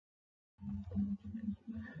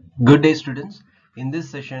Good day, students. In this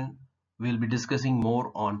session, we'll be discussing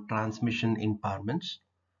more on transmission impairments.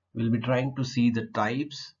 We'll be trying to see the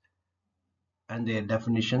types and their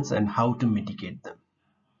definitions and how to mitigate them.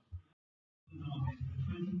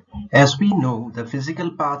 As we know, the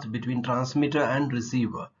physical path between transmitter and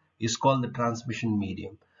receiver is called the transmission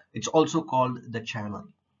medium. It's also called the channel.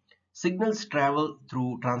 Signals travel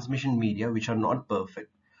through transmission media which are not perfect.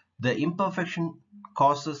 The imperfection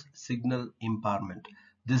causes signal impairment.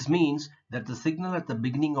 This means that the signal at the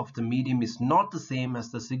beginning of the medium is not the same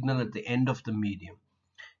as the signal at the end of the medium.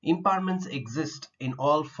 Impairments exist in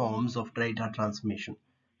all forms of data transmission.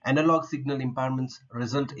 Analog signal impairments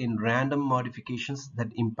result in random modifications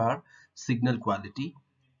that impair signal quality.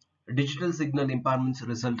 Digital signal impairments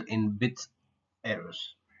result in bit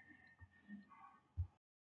errors.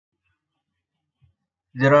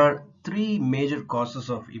 There are three major causes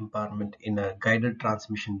of impairment in a guided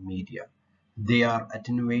transmission media. They are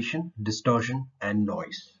attenuation, distortion, and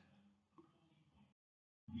noise.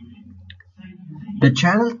 The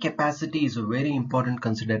channel capacity is a very important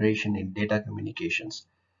consideration in data communications.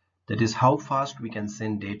 That is how fast we can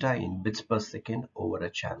send data in bits per second over a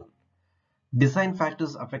channel. Design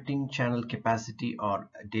factors affecting channel capacity are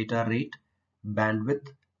data rate, bandwidth,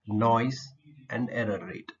 noise, and error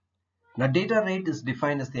rate. Now, data rate is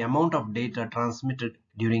defined as the amount of data transmitted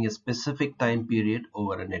during a specific time period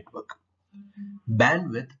over a network.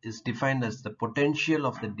 Bandwidth is defined as the potential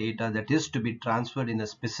of the data that is to be transferred in a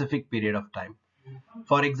specific period of time.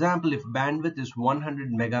 For example, if bandwidth is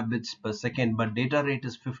 100 megabits per second but data rate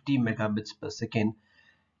is 50 megabits per second,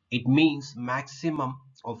 it means maximum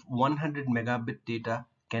of 100 megabit data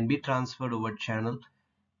can be transferred over channel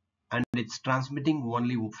and it's transmitting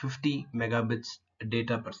only 50 megabits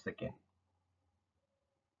data per second.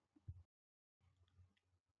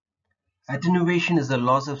 Attenuation is the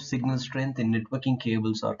loss of signal strength in networking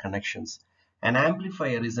cables or connections. An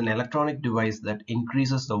amplifier is an electronic device that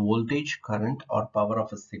increases the voltage, current, or power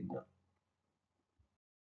of a signal.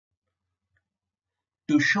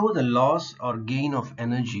 To show the loss or gain of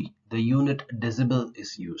energy, the unit decibel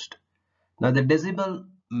is used. Now, the decibel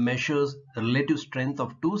measures the relative strength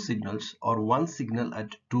of two signals or one signal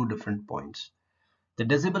at two different points. The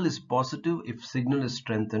decibel is positive if signal is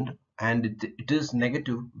strengthened and it is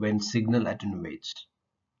negative when signal attenuates.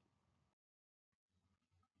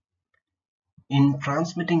 In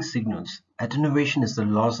transmitting signals, attenuation is the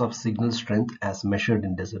loss of signal strength as measured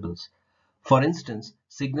in decibels. For instance,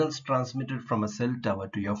 signals transmitted from a cell tower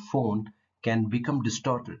to your phone can become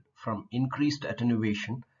distorted from increased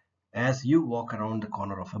attenuation as you walk around the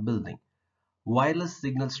corner of a building. Wireless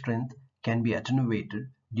signal strength can be attenuated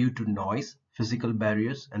due to noise, physical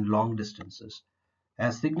barriers, and long distances.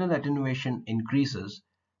 As signal attenuation increases,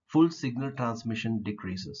 full signal transmission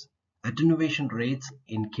decreases. Attenuation rates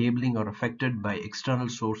in cabling are affected by external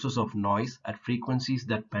sources of noise at frequencies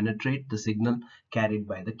that penetrate the signal carried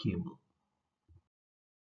by the cable.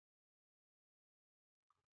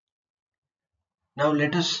 Now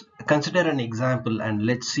let us consider an example and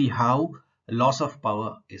let's see how loss of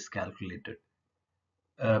power is calculated.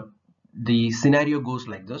 The scenario goes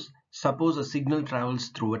like this. Suppose a signal travels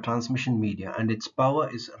through a transmission media and its power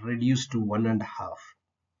is reduced to 1.5.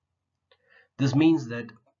 This means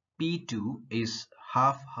that P2 is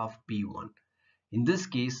half P1. In this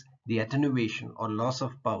case, the attenuation or loss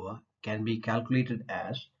of power can be calculated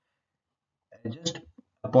as, just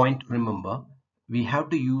a point to remember, we have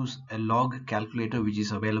to use a log calculator which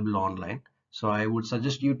is available online. So I would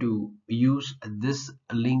suggest you to use this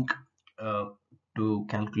link to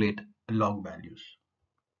calculate log values.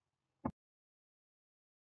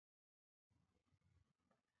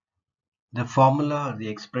 The formula, the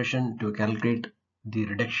expression to calculate the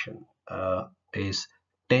reduction is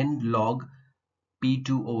 10 log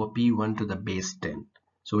P2 over P1 to the base 10.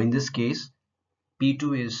 So in this case,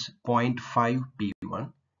 P2 is 0.5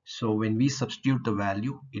 P1. So when we substitute the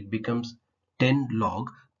value, it becomes 10 log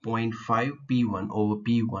 0.5 P1 over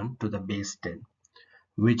P1 to the base 10,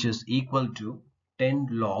 which is equal to 10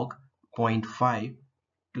 log 0.5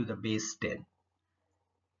 to the base 10,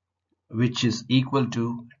 which is equal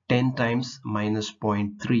to 10 times minus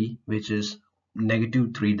 0.3, which is negative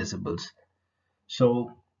 3 decibels.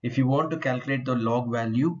 So if you want to calculate the log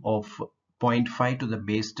value of 0.5 to the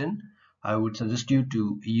base 10, I would suggest you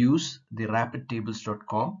to use the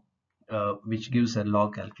rapidtables.com, which gives a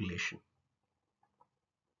log calculation.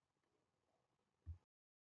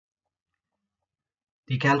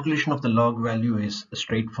 The calculation of the log value is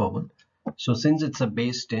straightforward. So since it's a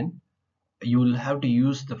base 10, you will have to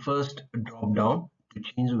use the first drop down to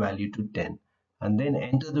change the value to 10 and then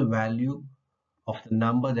enter the value of the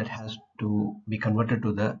number that has to be converted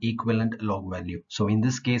to the equivalent log value. So in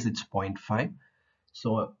this case it's 0.5.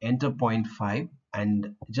 So enter 0.5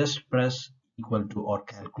 and just press equal to or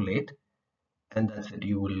calculate, and that's it.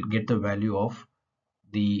 You will get the value of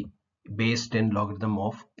the base 10 logarithm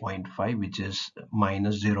of 0.5, which is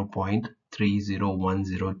minus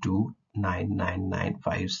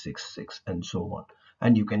 0.30102999566 and so on.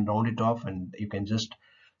 And you can round it off and you can just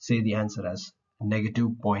say the answer as negative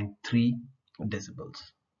 0.3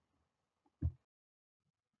 decibels.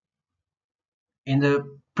 In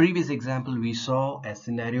the previous example, we saw a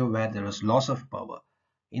scenario where there was loss of power.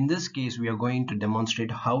 In this case, we are going to demonstrate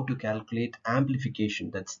how to calculate amplification,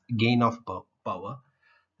 that's gain of power.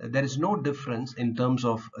 There is no difference in terms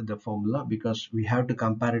of the formula because we have to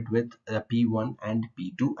compare it with P1 and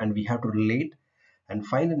P2, and we have to relate and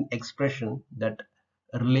find an expression that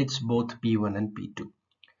relates both P1 and P2.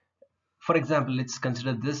 For example, let's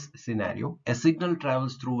consider this scenario. A signal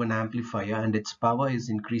travels through an amplifier and its power is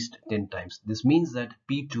increased 10 times. This means that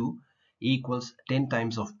P2 equals 10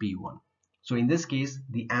 times of P1. So in this case,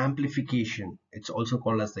 the amplification, it's also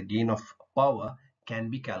called as the gain of power,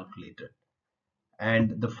 can be calculated.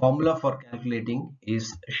 And the formula for calculating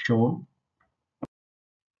is shown.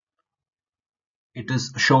 It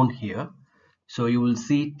is shown here. So you will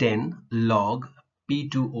see 10 log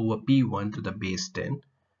P2 over P1 to the base 10,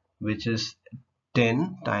 which is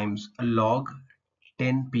 10 times log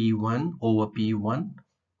 10 P1 over P1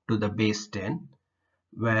 to the base 10,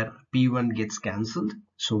 where P1 gets cancelled.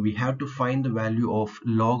 So we have to find the value of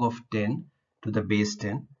log of 10 to the base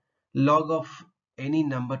 10. Log of any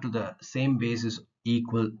number to the same base is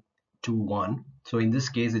equal to 1. So in this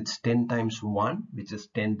case, it's 10 times 1, which is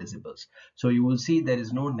 10 decibels. So you will see there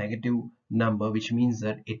is no negative number, which means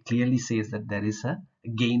that it clearly says that there is a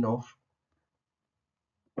gain of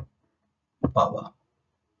power.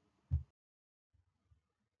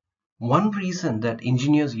 One reason that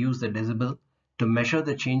engineers use the decibel to measure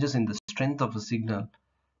the changes in the strength of a signal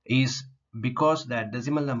is because that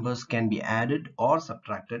decimal numbers can be added or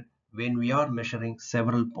subtracted when we are measuring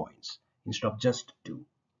several points instead of just two.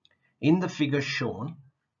 In the figure shown,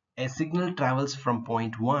 a signal travels from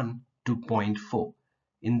point 1 to point 4.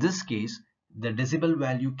 In this case, the decibel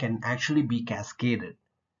value can actually be cascaded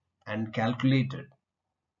and calculated.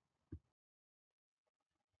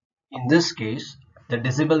 In this case, the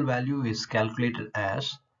decibel value is calculated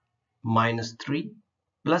as minus 3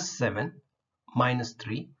 plus 7 minus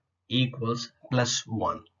 3 equals plus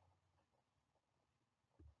 1.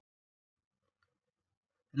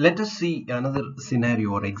 Let us see another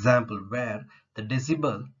scenario or example where the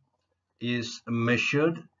decibel is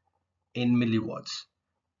measured in milliwatts.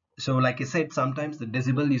 So like I said, sometimes the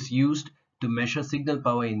decibel is used to measure signal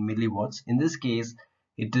power in milliwatts. In this case,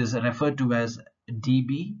 it is referred to as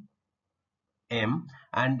dBm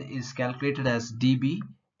and is calculated as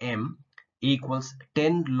dBm equals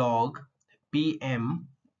 10 log Pm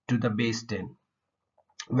to the base 10,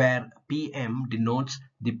 where Pm denotes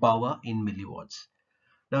the power in milliwatts.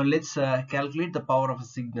 Now let's calculate the power of a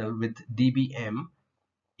signal with dBm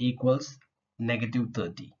equals negative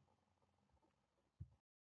 30.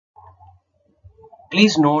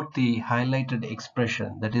 Please note the highlighted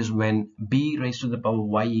expression, that is when b raised to the power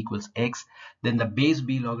y equals x, then the base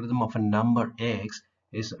b logarithm of a number x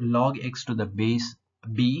is log x to the base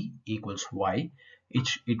b equals y. It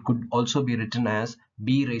could also be written as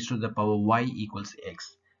b raised to the power y equals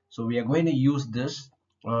x. So we are going to use this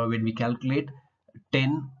when we calculate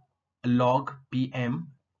 10 log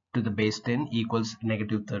Pm to the base 10 equals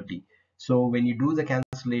negative 30. So when you do the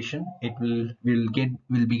cancellation, it will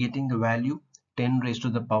be getting the value 10 raised to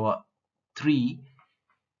the power 3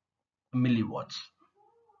 milliwatts.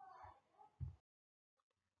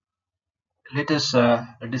 Let us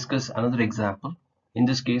discuss another example. In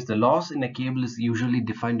this case, the loss in a cable is usually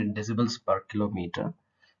defined in decibels per kilometer.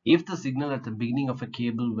 If the signal at the beginning of a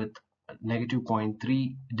cable with negative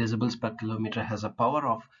 0.3 decibels per kilometer has a power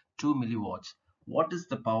of 2 milliwatts, what is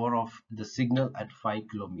the power of the signal at 5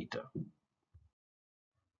 kilometer?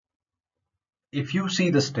 If you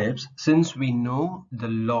see the steps, since we know the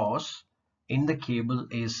loss in the cable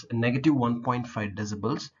is negative 1.5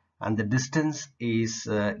 decibels and the distance is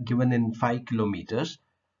given in 5 kilometers,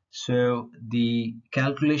 so the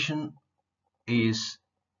calculation is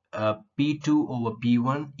P2 over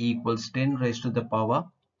P1 equals 10 raised to the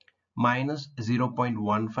power minus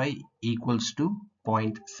 0.15 equals to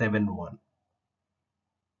 0.71.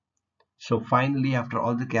 So finally, after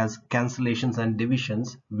all the cancellations and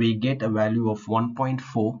divisions, we get a value of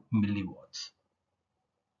 1.4 milliwatts.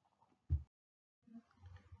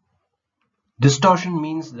 Distortion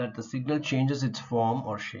means that the signal changes its form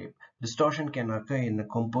or shape. Distortion can occur in a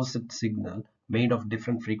composite signal made of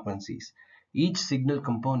different frequencies. Each signal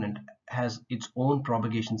component has its own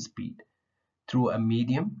propagation speed through a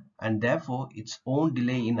medium and therefore its own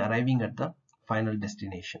delay in arriving at the final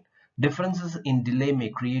destination. Differences in delay may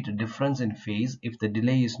create a difference in phase if the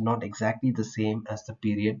delay is not exactly the same as the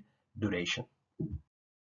period duration.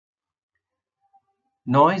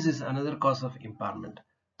 Noise is another cause of impairment.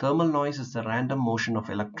 Thermal noise is the random motion of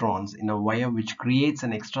electrons in a wire which creates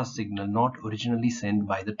an extra signal not originally sent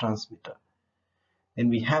by the transmitter. Then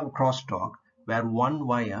we have crosstalk, where one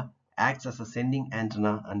wire acts as a sending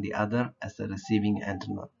antenna and the other as a receiving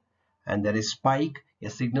antenna. And there is spike, a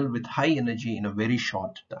signal with high energy in a very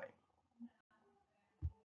short time.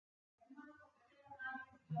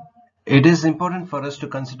 It is important for us to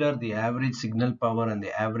consider the average signal power and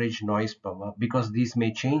the average noise power because these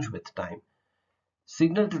may change with time.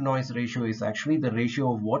 Signal to noise ratio is actually the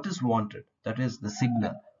ratio of what is wanted, that is the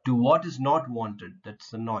signal, to what is not wanted,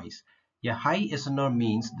 that's the noise. A high SNR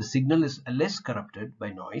means the signal is less corrupted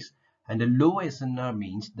by noise, and a low SNR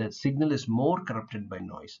means the signal is more corrupted by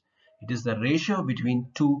noise. It is the ratio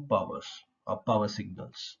between two powers or power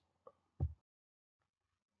signals.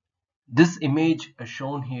 This image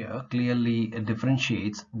shown here clearly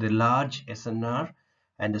differentiates the large SNR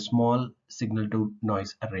and the small signal to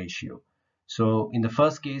noise ratio. So in the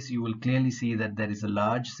first case, you will clearly see that there is a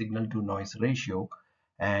large signal to noise ratio,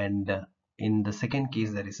 and in the second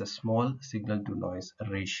case, there is a small signal to noise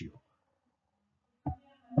ratio.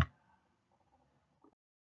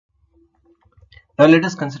 Now let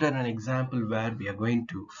us consider an example where we are going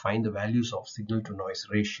to find the values of signal to noise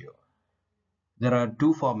ratio. There are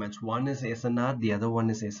two formats. One is SNR, the other one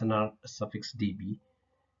is SNR suffix dB.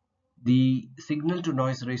 The signal to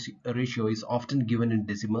noise ratio is often given in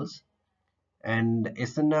decimals, and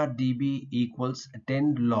SNR dB equals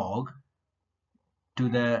 10 log to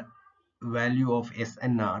the value of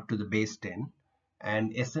SNR to the base 10,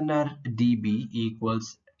 and SNR dB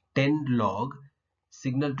equals 10 log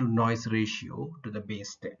signal to noise ratio to the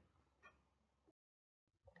base 10.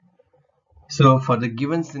 So for the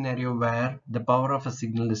given scenario where the power of a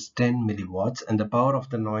signal is 10 milliwatts and the power of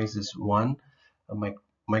the noise is 1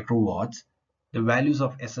 microwatts, the values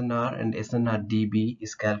of SNR and SNR dB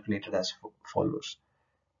is calculated as follows.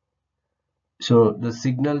 So the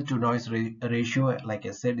signal to noise ratio, like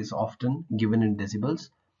I said, is often given in decibels,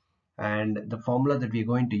 and the formula that we are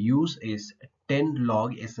going to use is 10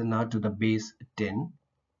 log SNR to the base 10.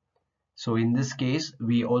 So in this case,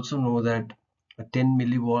 we also know that 10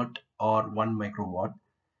 milliwatt or 1 microwatt.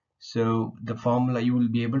 So the formula, you will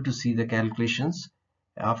be able to see the calculations.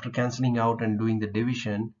 After cancelling out and doing the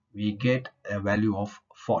division, we get a value of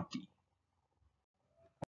 40.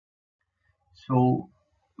 So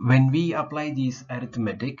when we apply these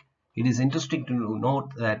arithmetic, it is interesting to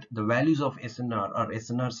note that the values of SNR or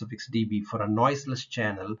SNR suffix dB for a noiseless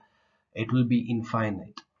channel, it will be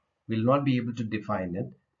infinite. We'll not be able to define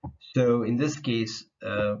it. So in this case,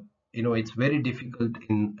 it's very difficult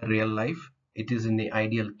in real life. It is in the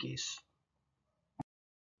ideal case.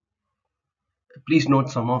 Please note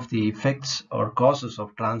some of the effects or causes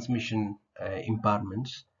of transmission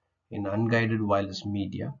impairments in unguided wireless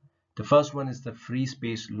media. The first one is the free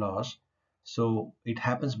space loss. So it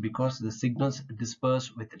happens because the signals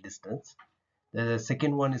disperse with the distance. The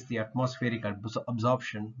second one is the atmospheric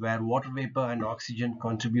absorption, where water vapor and oxygen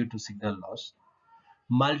contribute to signal loss.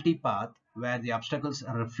 Multipath, where the obstacles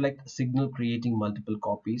reflect signal creating multiple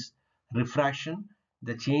copies. Refraction,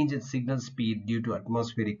 the change in signal speed due to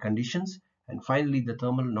atmospheric conditions. And finally, the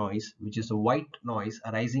thermal noise, which is a white noise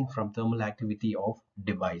arising from thermal activity of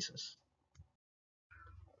devices.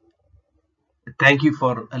 Thank you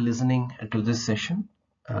for listening to this session.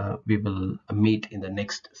 We will meet in the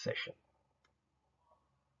next session.